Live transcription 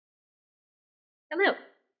Hello,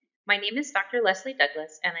 my name is Dr. Leslie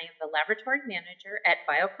Douglas, and I am the Laboratory Manager at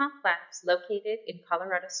Biocomp Labs located in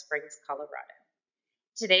Colorado Springs, Colorado.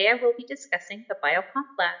 Today I will be discussing the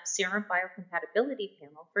Biocomp Labs Serum Biocompatibility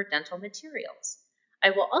Panel for dental materials. I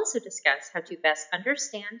will also discuss how to best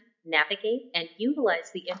understand, navigate, and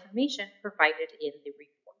utilize the information provided in the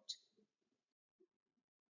report.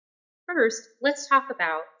 First, let's talk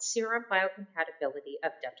about serum biocompatibility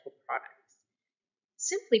of dental products.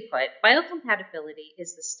 Simply put, biocompatibility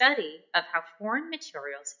is the study of how foreign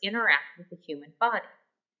materials interact with the human body.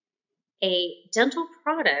 A dental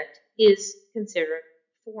product is considered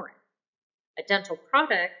foreign. A dental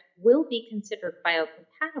product will be considered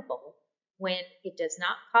biocompatible when it does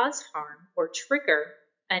not cause harm or trigger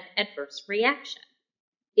an adverse reaction.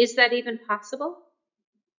 Is that even possible?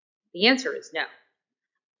 The answer is no.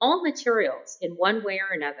 All materials, in one way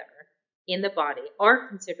or another, in the body are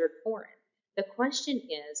considered foreign. The question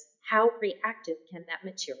is, how reactive can that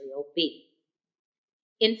material be?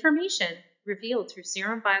 Information revealed through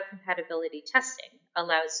serum biocompatibility testing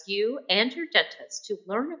allows you and your dentist to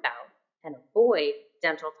learn about and avoid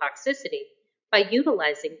dental toxicity by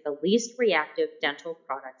utilizing the least reactive dental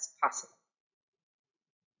products possible.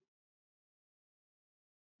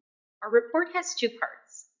 Our report has two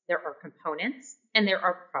parts. There are components and there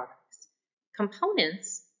are products.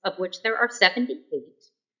 Components, of which there are 78,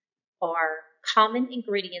 are common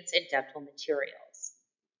ingredients in dental materials.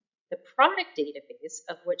 The product database,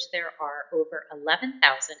 of which there are over 11,000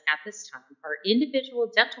 at this time, are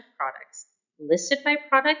individual dental products listed by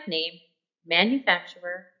product name,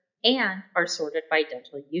 manufacturer, and are sorted by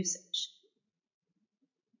dental usage.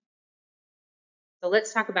 So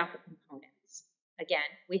let's talk about the components. Again,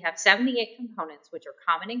 we have 78 components, which are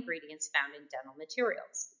common ingredients found in dental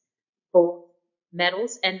materials. Both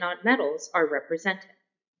metals and non-metals are represented.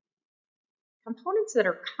 Components that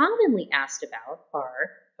are commonly asked about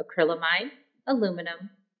are acrylamide,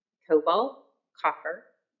 aluminum, cobalt, copper,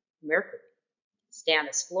 mercury,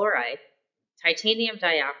 stannous fluoride, titanium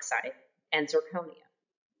dioxide, and zirconia.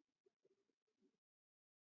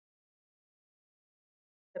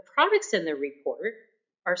 The products in the report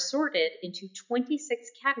are sorted into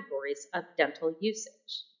 26 categories of dental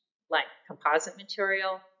usage, like composite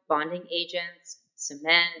material, bonding agents,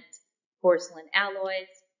 cement, porcelain alloys,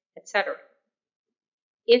 etc.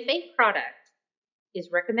 If a product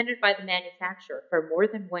is recommended by the manufacturer for more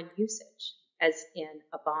than one usage, as in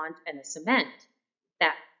a bond and a cement,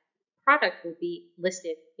 that product will be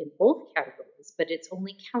listed in both categories, but it's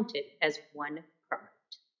only counted as one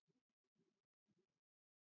product.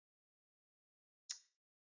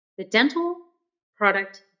 The dental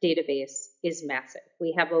product database is massive.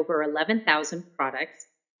 We have over 11,000 products,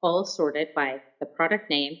 all sorted by the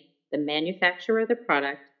product name, the manufacturer of the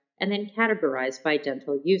product, and then categorized by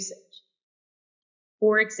dental usage.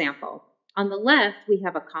 For example, on the left, we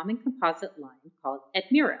have a common composite line called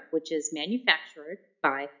Admira, which is manufactured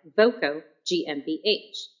by Voco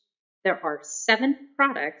GmbH. There are 7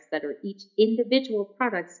 products that are each individual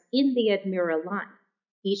products in the Admira line.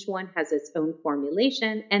 Each one has its own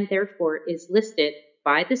formulation and therefore is listed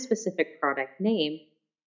by the specific product name,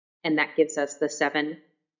 and that gives us the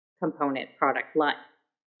 7-component product line.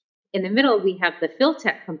 In the middle, we have the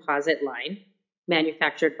Filtech composite line,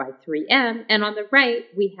 manufactured by 3M, and on the right,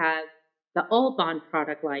 we have the All-Bond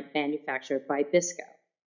product line manufactured by Bisco.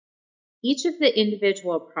 Each of the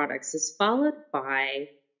individual products is followed by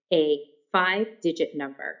a 5-digit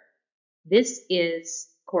number. This is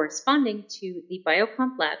corresponding to the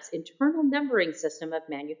Biocomp Labs internal numbering system of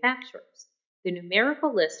manufacturers. The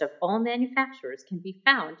numerical list of all manufacturers can be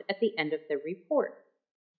found at the end of the report.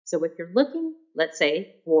 So if you're looking, let's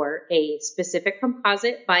say, for a specific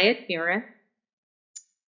composite by Admira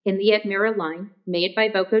in the Admira line made by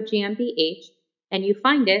Voco GmbH, and you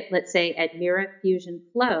find it, let's say Admira Fusion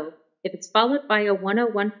Flow, if it's followed by a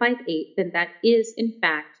 10158, then that is in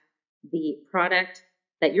fact the product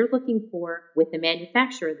that you're looking for with the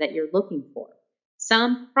manufacturer that you're looking for.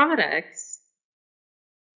 Some products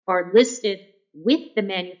are listed with the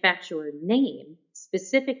manufacturer name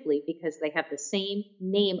specifically because they have the same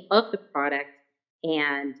name of the product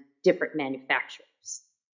and different manufacturers.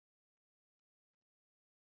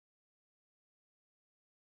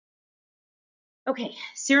 Okay,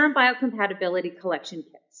 serum biocompatibility collection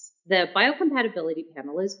kits. The biocompatibility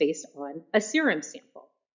panel is based on a serum sample.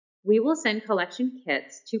 We will send collection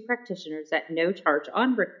kits to practitioners at no charge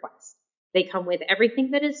on request. They come with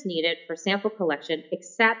everything that is needed for sample collection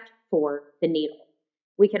except for the needle.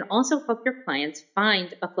 We can also help your clients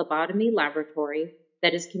find a phlebotomy laboratory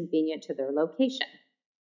that is convenient to their location.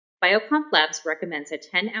 BioComp Labs recommends a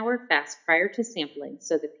 10-hour fast prior to sampling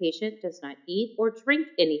so the patient does not eat or drink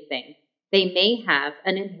anything they may have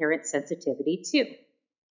an inherent sensitivity to.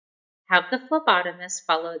 Have the phlebotomist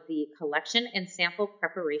follow the collection and sample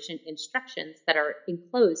preparation instructions that are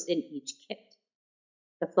enclosed in each kit.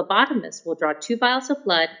 The phlebotomist will draw 2 vials of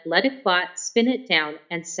blood, let it clot, spin it down,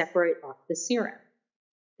 and separate off the serum.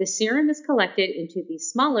 The serum is collected into the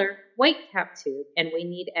smaller white cap tube, and we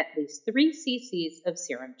need at least 3 cc's of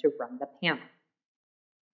serum to run the panel.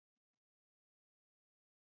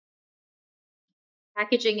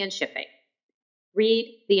 Packaging and shipping.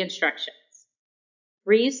 Read the instructions.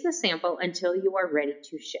 Freeze the sample until you are ready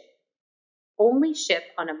to ship. Only ship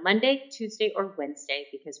on a Monday, Tuesday, or Wednesday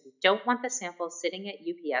because we don't want the sample sitting at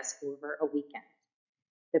UPS over a weekend.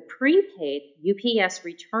 The prepaid UPS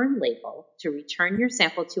return label to return your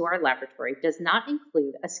sample to our laboratory does not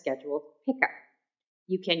include a scheduled pickup.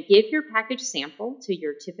 You can give your packaged sample to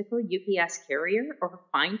your typical UPS carrier or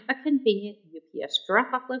find a convenient UPS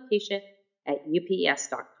drop-off location at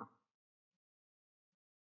ups.com.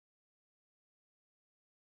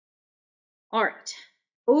 All right,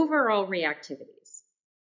 overall reactivities.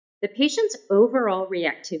 The patient's overall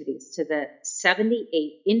reactivities to the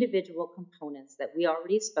 78 individual components that we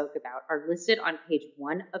already spoke about are listed on page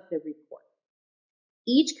 1 of the report.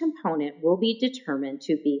 Each component will be determined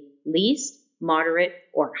to be least, moderate,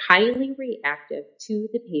 or highly reactive to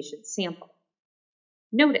the patient's sample.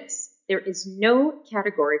 Notice, there is no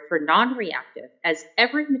category for non-reactive as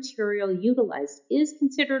every material utilized is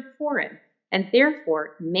considered foreign and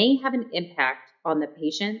therefore may have an impact on the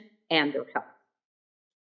patient and their health.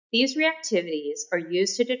 These reactivities are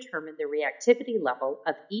used to determine the reactivity level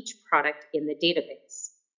of each product in the database.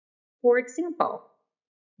 For example,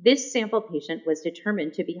 this sample patient was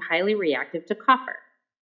determined to be highly reactive to copper.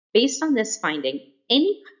 Based on this finding,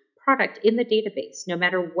 any product in the database, no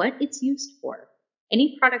matter what it's used for,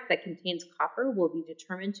 any product that contains copper will be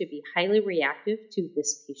determined to be highly reactive to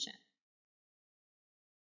this patient.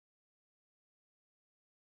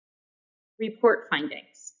 Report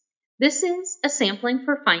findings. This is a sampling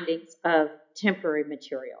for findings of temporary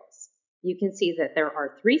materials. You can see that there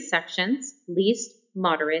are 3 sections: least,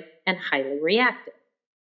 moderate, and highly reactive.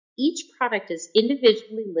 Each product is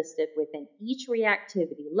individually listed within each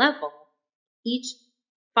reactivity level, each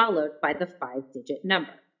followed by the 5-digit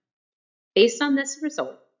number. Based on this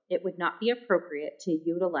result, it would not be appropriate to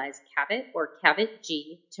utilize CAVIT or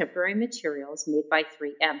CAVIT-G temporary materials made by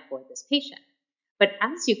 3M for this patient. But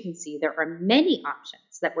as you can see, there are many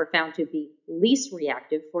options that were found to be least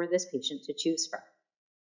reactive for this patient to choose from.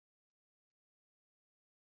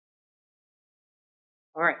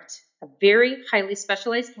 All right, a very highly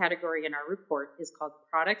specialized category in our report is called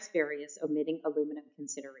products various omitting aluminum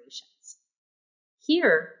considerations.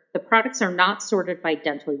 Here, the products are not sorted by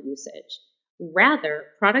dental usage. Rather,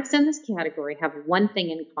 products in this category have one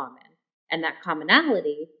thing in common, and that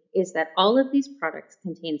commonality is that all of these products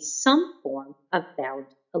contain some form of bound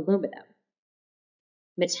aluminum.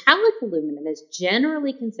 Metallic aluminum is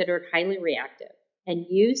generally considered highly reactive, and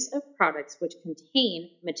use of products which contain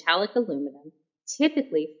metallic aluminum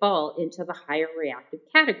typically fall into the higher reactive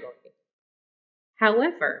category.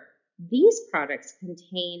 However, these products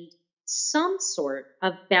contained some sort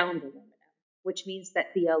of bound aluminum, which means that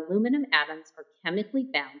the aluminum atoms are chemically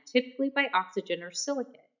bound, typically by oxygen or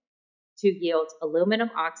silicate, to yield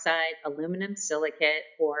aluminum oxide, aluminum silicate,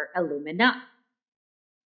 or alumina.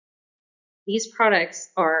 These products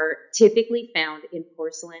are typically found in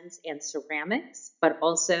porcelains and ceramics, but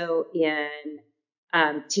also in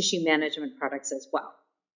tissue management products as well.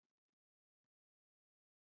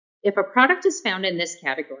 If a product is found in this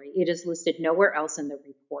category, it is listed nowhere else in the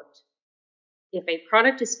report. If a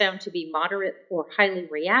product is found to be moderate or highly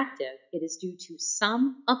reactive, it is due to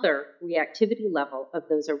some other reactivity level of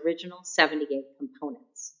those original 78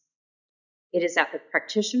 components. It is at the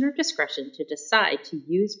practitioner discretion to decide to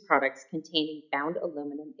use products containing bound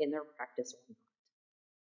aluminum in their practice or not.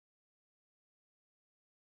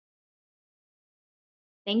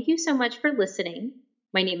 Thank you so much for listening.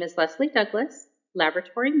 My name is Leslie Douglas,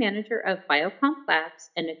 Laboratory Manager of BioComp Labs,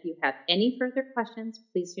 and if you have any further questions,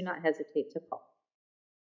 please do not hesitate to call.